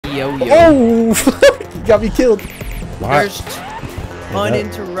Yo-yo. Oh! You got me killed. First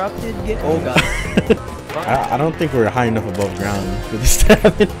uninterrupted. Oh god. I don't think we're high enough above ground for this to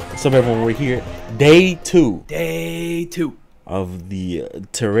happen. So everyone, we're here. Day 2. Day 2 of the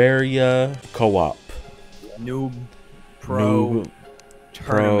Terraria co-op Noob Pro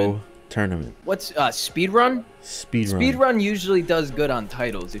tournament. What's speedrun? Speedrun usually does good on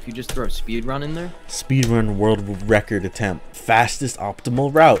titles if you just throw speedrun in there. Speedrun world record attempt. Fastest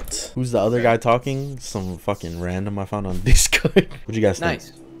optimal route. Who's the other guy talking? Some fucking random I found on Discord. What you guys think?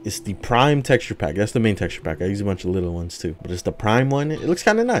 Nice. It's the prime texture pack. That's the main texture pack. I use a bunch of little ones too, but it's the prime one. It looks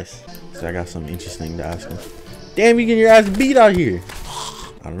kind of nice. So I got something interesting to ask him. Damn, you getting your ass beat out here.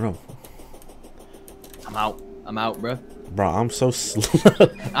 I don't know. I'm out, bro. Bro, I'm so slow.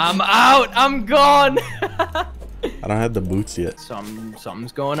 I'm out. I'm gone. I don't have the boots yet.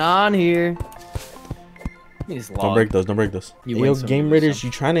 Something's going on here. Don't break those. Don't break those. Yo, Game Raiders,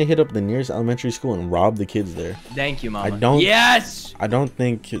 you trying to hit up the nearest elementary school and rob the kids there? Thank you, Mama. I don't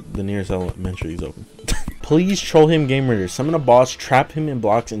think the nearest elementary is open. Please troll him, Game Raiders. Summon a boss, trap him in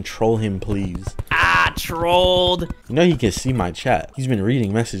blocks, and troll him, please. Ah, trolled. You know he can see my chat. He's been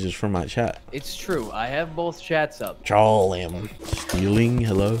reading messages from my chat. It's true. I have both chats up. Troll him. Stealing.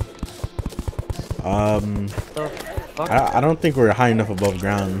 Hello. I don't think we're high enough above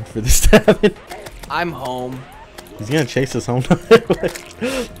ground for this to happen. I'm home. He's gonna chase us home.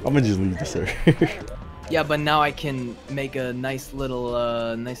 I'm gonna just leave the server. Yeah, but now I can make a nice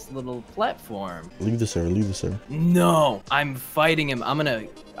little platform. Leave the server. Leave the server. No, I'm fighting him. I'm gonna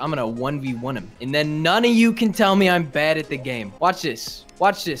 1v1 him, and then none of you can tell me I'm bad at the game. Watch this.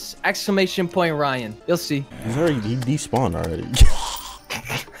 Watch this! Exclamation point, Ryan. You'll see. He despawned already.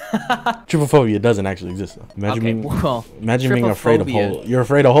 Trypophobia doesn't actually exist though. Imagine being afraid of holes. You're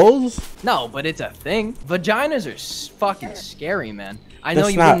afraid of holes? No, but it's a thing. Vaginas are fucking scary, man. I know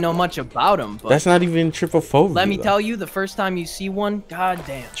you wouldn't know much about them, but that's not even trypophobia. Let me tell you, the first time you see one,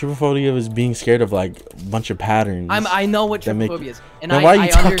 goddamn. Trypophobia is being scared of like a bunch of patterns. I know what trypophobia is. And why are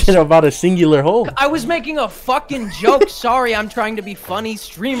you talking about a singular hole? I was making a fucking joke. Sorry, I'm trying to be funny,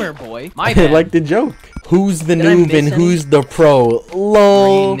 streamer boy. My bad. I like the joke. Who's the noob and who's the pro?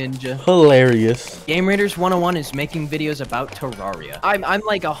 Lol. Ninja. Hilarious. Game Raiders 101 is making videos about Terraria. I'm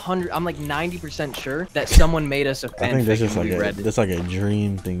like 90% sure that someone made us a fanfic. I think that's like a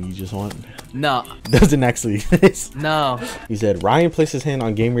dream thing you just want. No. Doesn't actually exist. No. He said, Ryan placed his hand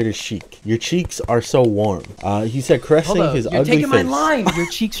on Game Raider's cheek. Your cheeks are so warm. He said, caressing his ugly face. You're taking my line. Your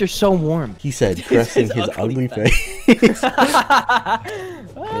cheeks are so warm. He said, caressing his ugly face.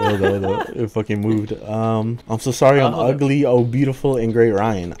 It fucking moved. I'm so sorry I'm ugly, oh beautiful and great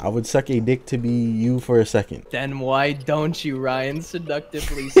Ryan. I would suck a dick to be you for a second. Then why don't you, Ryan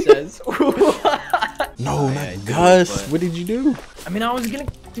seductively says. No, not Gus. What did you do? I mean, I was gonna...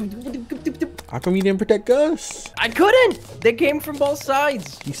 How come you didn't protect Gus? I couldn't! They came from both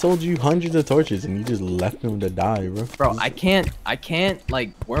sides. He sold you hundreds of torches and you just left him to die, bro. Bro, I can't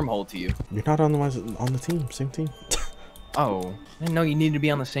like wormhole to you. You're not on the team, same team. Oh, I didn't know you needed to be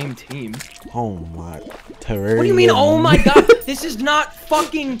on the same team. Oh my, Terraria. What do you mean? Oh my god, this is not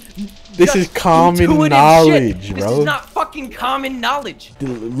fucking. This is common knowledge, shit. bro. This is not fucking common knowledge.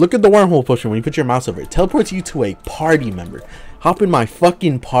 Dude, look at the wormhole potion when you put your mouse over it. Teleports you to a party member. Hop in my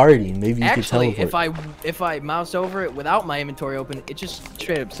fucking party and maybe you can teleport. Actually, if I mouse over it without my inventory open, it just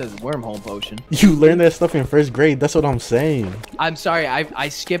straight up says wormhole potion. You learned that stuff in first grade. That's what I'm saying. I'm sorry. I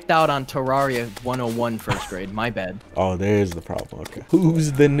skipped out on Terraria 101 first grade. My bad. Oh, there's the problem. Okay.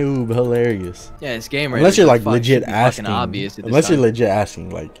 Who's the noob? Hilarious. Yeah, this game. Unless you're like legit asking. Unless you're legit asking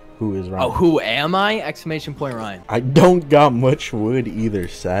like. Who is Ryan? Oh, who am I? Exclamation point Ryan. I don't got much wood either.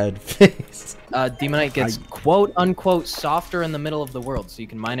 Sad face. Demonite gets quote unquote softer in the middle of the world, so you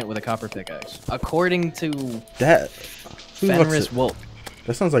can mine it with a copper pickaxe. According to that Fenris Wolf.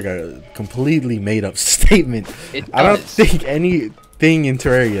 That sounds like a completely made up statement. I don't think anything in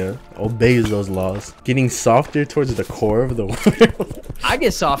Terraria obeys those laws. Getting softer towards the core of the world. I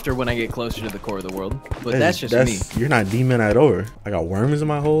get softer when I get closer to the core of the world, but that's just me. You're not demon at all. I got worms in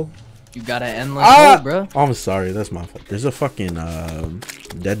my hole. You got an endless hole, bro. I'm sorry, that's my fault. There's a fucking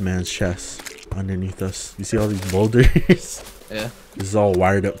dead man's chest underneath us. You see all these boulders? Yeah. This is all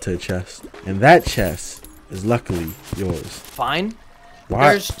wired up to a chest, and that chest is luckily yours. Fine.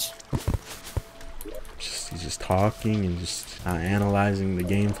 Why? He's just talking and just not analyzing the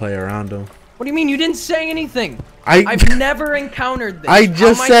gameplay around him. What do you mean you didn't say anything? I've never encountered this. I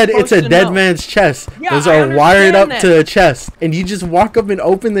just said it's a dead man's chest. Yeah, those are wired up to a chest, and you just walk up and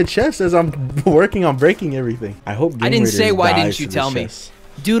open the chest as I'm working on breaking everything. I hope. I didn't say why didn't you tell me?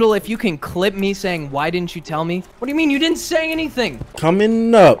 Doodle, if you can clip me saying, why didn't you tell me? What do you mean you didn't say anything?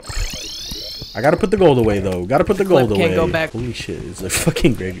 Coming up. I gotta put the gold away, though. Gotta put the gold away. Can't go back. Holy shit, it's a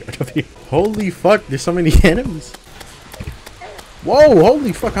fucking graveyard up here. Holy fuck, there's so many enemies. Whoa,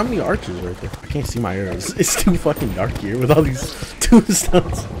 holy fuck, how many archers right there? I can't see my arrows. It's too fucking dark here with all these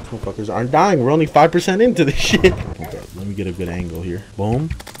tombstones. Motherfuckers aren't dying. We're only 5% into this shit. Okay, let me get a good angle here. Boom.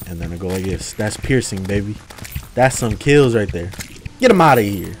 And then I go like this. That's piercing, baby. That's some kills right there. Get them out of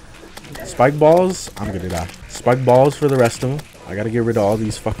here. Spike balls, I'm gonna die. Spike balls for the rest of them. I gotta get rid of all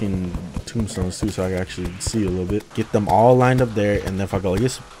these fucking tombstones too so I can actually see a little bit. Get them all lined up there, and then if I go like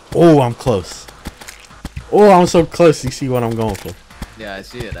this. Oh, I'm close. Oh, I'm so close. You see what I'm going for? Yeah, I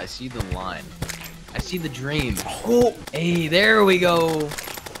see it. I see the line. I see the dream. Oh, hey, there we go.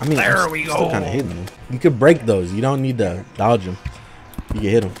 I mean, there we go. Still kind of hitting them. You could break those. You don't need to dodge them. You can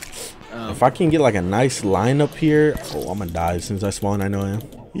hit them. If I can get like a nice line up here. Oh, I'm gonna die since I spawned. I know I am.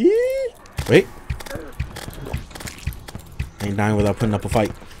 Yeah. Wait. I ain't dying without putting up a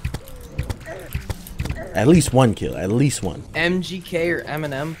fight. At least one kill. At least one. MGK or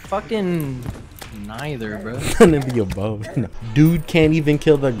Eminem? Fucking neither, bro. None of the above. No. Dude can't even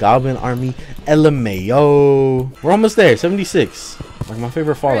kill the goblin army. LMAO. We're almost there. 76. Like my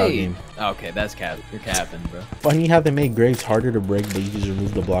favorite Fallout game. Okay, that's cap. You're capping, bro. Funny how they make graves harder to break, but you just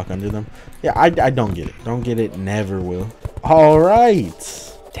remove the block under them. Yeah, I don't get it. Don't get it. Never will. All right.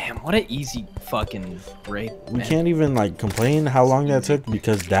 Damn, what an easy fucking raid. We can't even like complain how long that took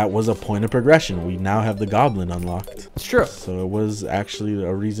because that was a point of progression. We now have the goblin unlocked. It's true. So it was actually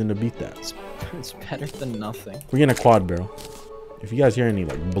a reason to beat that. It's better than nothing. We're getting a quad barrel. If you guys hear any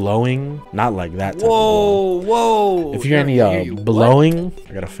like blowing, not like that type whoa, of whoa. If you hear any blowing,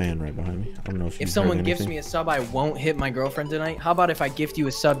 I got a fan right behind me. I don't know if someone gives me a sub, I won't hit my girlfriend tonight. How about if I gift you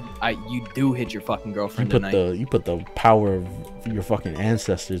a sub, you do hit your fucking girlfriend tonight? You put the power of your fucking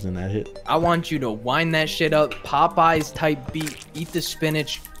ancestors in that hit. I want you to wind that shit up, Popeyes type beat, eat the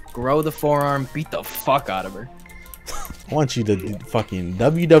spinach, grow the forearm, beat the fuck out of her. I want you to fucking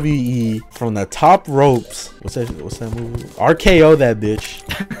WWE from the top ropes. What's that movie? RKO that bitch.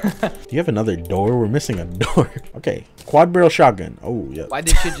 Do you have another door? We're missing a door. Okay. Quad barrel shotgun. Oh, yeah. Why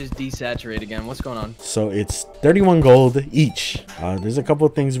did shit just desaturate again? What's going on? So it's 31 gold each. There's a couple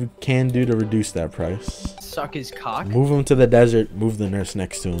of things we can do to reduce that price. Suck his cock. Move him to the desert. Move the nurse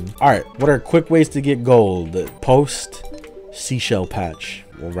next to him. All right. What are quick ways to get gold? Post seashell patch.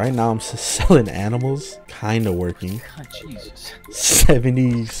 Well, right now I'm selling animals. Kind of working. God, Jesus.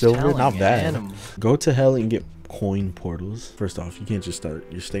 70 silver. Not bad. Animal. Go to hell and get coin portals. First off, you can't just start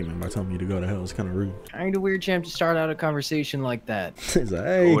your statement by telling me to go to hell. It's kind of rude. I ain't a weird champ to start out a conversation like that. It's like,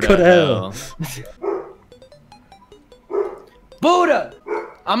 hey, go to hell. Buddha!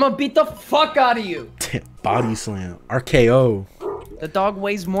 I'm gonna beat the fuck out of you. Body slam. RKO. The dog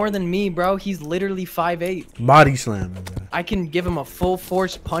weighs more than me, bro. He's literally 5'8". Body slam. I can give him a full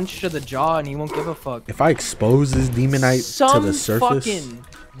force punch to the jaw and he won't give a fuck. If I expose this demonite to the surface. Some fucking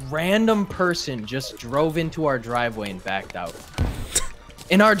random person just drove into our driveway and backed out.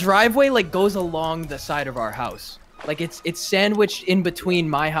 And our driveway like goes along the side of our house. Like it's sandwiched in between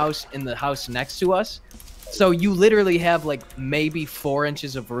my house and the house next to us. So you literally have like maybe 4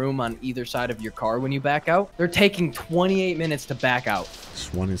 inches of room on either side of your car when you back out. They're taking 28 minutes to back out.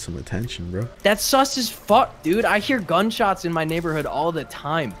 Just wanted some attention, bro. That's sus as fuck, dude. I hear gunshots in my neighborhood all the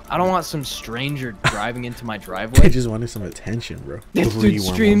time. I don't want some stranger driving into my driveway. They just wanted some attention, bro. This dude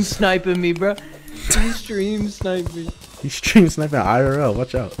stream sniping me, bro. He stream sniping. He's stream sniping IRL.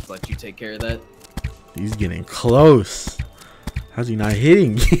 Watch out. Let you take care of that. He's getting close. How's he not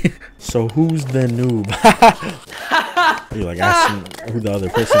hitting? So who's the noob? You're like asking who the other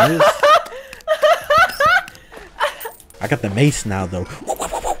person is. I got the mace now though.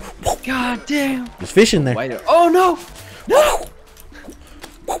 God damn. There's fish in there. Oh no! No!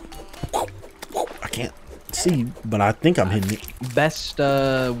 I can't see, but I think I'm hitting it. Best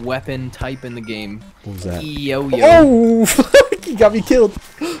weapon type in the game. What was that? Yo-yo. Oh! He got me killed.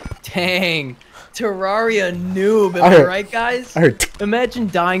 Dang. Terraria NOOB, am I right, guys? Imagine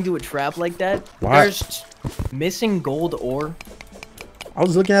dying to a trap like that. Why? There's missing gold ore. I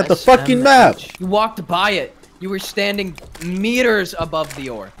was looking at the fucking map. You walked by it. You were standing meters above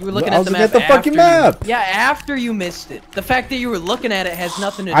the ore. You were looking at the map. I was looking at the fucking map. Yeah, after you missed it. The fact that you were looking at it has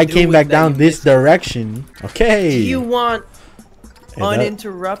nothing to do with it. I came back down this direction. Okay. Do you want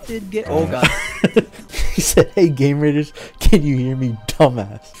uninterrupted? Oh, God. He said, hey, Game Raiders, can you hear me,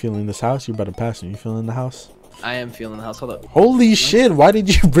 dumbass? Feeling this house? You're about to pass me. You feeling the house? I am feeling the house. Hold up. Holy shit, why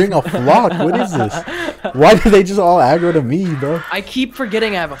did you bring a flock? What is this? Why did they just all aggro to me, bro? I keep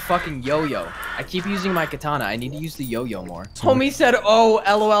forgetting I have a fucking yo-yo. I keep using my katana. I need to use the yo-yo more. Homie said, oh,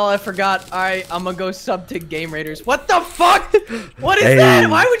 LOL, I forgot. All right, I'm gonna go sub to Game Raiders. What the fuck? What is that?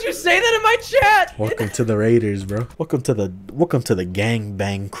 Why would you say that in my chat? Welcome to the Raiders, bro. Welcome to the gang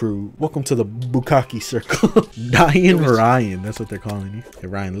bang crew. Welcome to the Bukkake circle. Ryan, that's what they're calling you. Hey,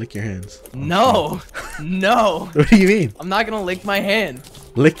 Ryan, lick your hands. No. No. What do you mean? I'm not gonna lick my hand.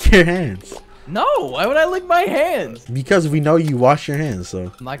 Lick your hands. No, why would I lick my hands? Because we know you wash your hands,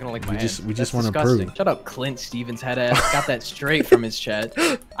 so I'm not gonna lick my hands. We just want to prove. Shut up, Clint Stevens head ass. Got that straight from his chat.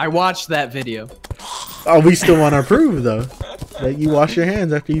 I watched that video. Oh, we still want to prove though that you wash your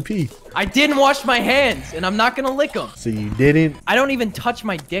hands after you pee. I didn't wash my hands, and I'm not gonna lick them. So you didn't? I don't even touch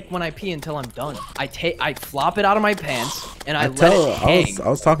my dick when I pee until I'm done. I flop it out of my pants, and I let it hang. I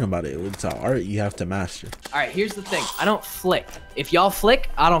was talking about it. It's an art you have to master. All right, here's the thing. I don't flick. If y'all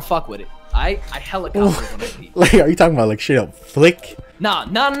flick, I don't fuck with it. I helicopter when I pee. Like, are you talking about like straight up flick? Nah.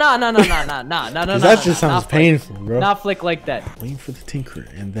 That just sounds painful, bro. Not flick like that. Waiting for the tinker,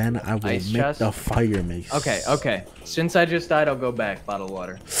 and then I will make the fire mace. Okay. Since I just died, I'll go back. Bottle of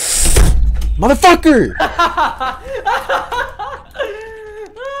water. Motherfucker!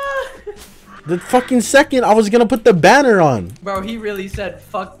 The fucking second I was gonna put the banner on. Bro, he really said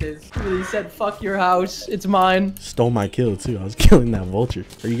fuck this. He really said fuck your house. It's mine. Stole my kill too. I was killing that vulture.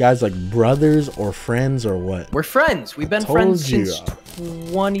 Are you guys like brothers or friends or what? We're friends. We've been friends since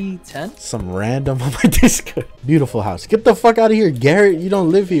 2010. Some random on my Discord. Beautiful house. Get the fuck out of here, Garrett. You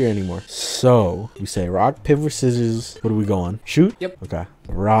don't live here anymore. So we say rock, paper, scissors. What do we go on? Shoot? Yep. Okay.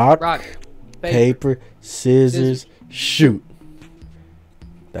 Rock, paper, scissors, shoot.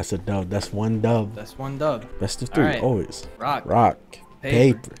 That's a dub. That's one dub. That's one dub. Best of three, right. always. Rock,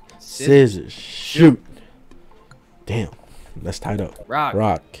 paper, scissors, shoot. Damn, that's tied up.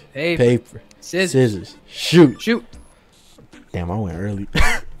 Rock, paper, scissors, shoot. Damn, I went early.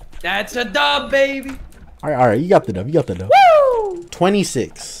 That's a dub, baby. All right. You got the dub. Woo!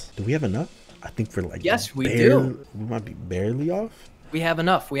 26. Do we have enough? I think we're like we do. We might be barely off. We have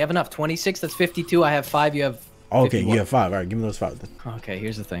enough. 26. That's 52. I have 5. You have. Okay, 51. you have 5. All right, give me those 5 then. Okay,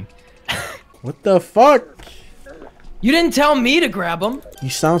 here's the thing. What the fuck? You didn't tell me to grab them. You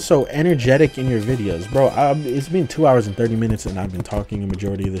sound so energetic in your videos, bro. It's been 2 hours and 30 minutes, and I've been talking a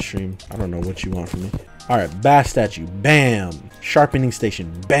majority of the stream. I don't know what you want from me. All right, bass statue, bam. Sharpening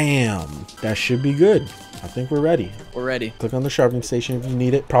station, bam. That should be good. I think we're ready. We're ready. Click on the sharpening station if you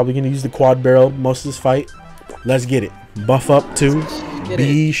need it. Probably gonna use the quad barrel most of this fight. Let's get it. Buff up too.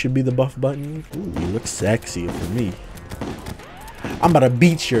 B should be the buff button. Ooh, you look sexy for me. I'm about to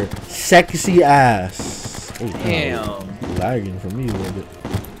beat your sexy ass. Ooh, damn. Lagging for me a little bit.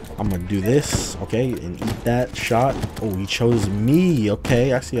 I'm gonna do this, okay, and eat that shot. Oh, he chose me.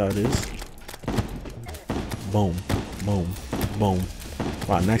 Okay, I see how it is. Boom, boom, boom.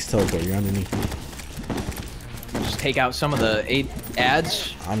 Wow, nice teleport. You're underneath me. Just take out some of the 8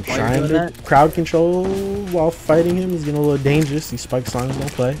 ads. I'm trying to crowd control while fighting him. He's getting a little dangerous. These spike slimes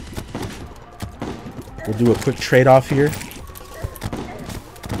don't play. We'll do a quick trade-off here.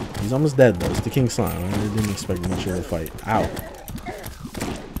 He's almost dead, though. It's the king slime. I really didn't expect much of a fight. Ow.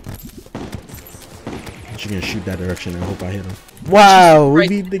 I'm just gonna shoot that direction and hope I hit him. Wow, we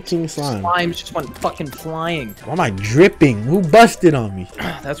beat the king slime. Slimes just went fucking flying. Why am I dripping? Who busted on me?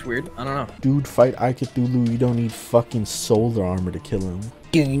 That's weird. I don't know. Dude, fight Icthulhu. You don't need fucking solar armor to kill him.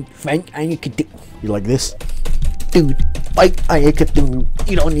 Dude, fight Icthulhu. You're like this. Dude, fight Icthulhu.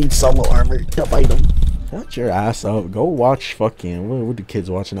 You don't need solar armor to fight him. Shut your ass up. Go watch fucking, what do kids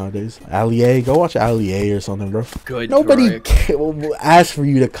watch nowadays? Allier. Go watch Allier or something, bro. Good. Nobody asked for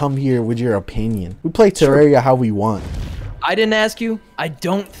you to come here with your opinion. We play Terraria how we want. I didn't ask you. I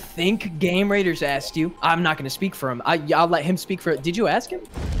don't think Game Raiders asked you. I'm not going to speak for him. I'll let him speak for it. Did you ask him?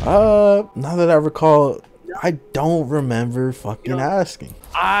 Now that I recall, I don't remember fucking asking.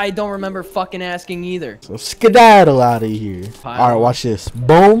 I don't remember fucking asking either. So skedaddle out of here. All right, watch this.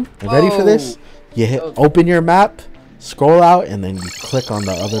 Boom. Ready for this? You hit open your map, scroll out, and then you click on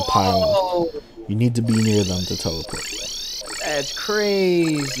the other pylon. You need to be near them to teleport. That's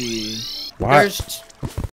crazy. Why?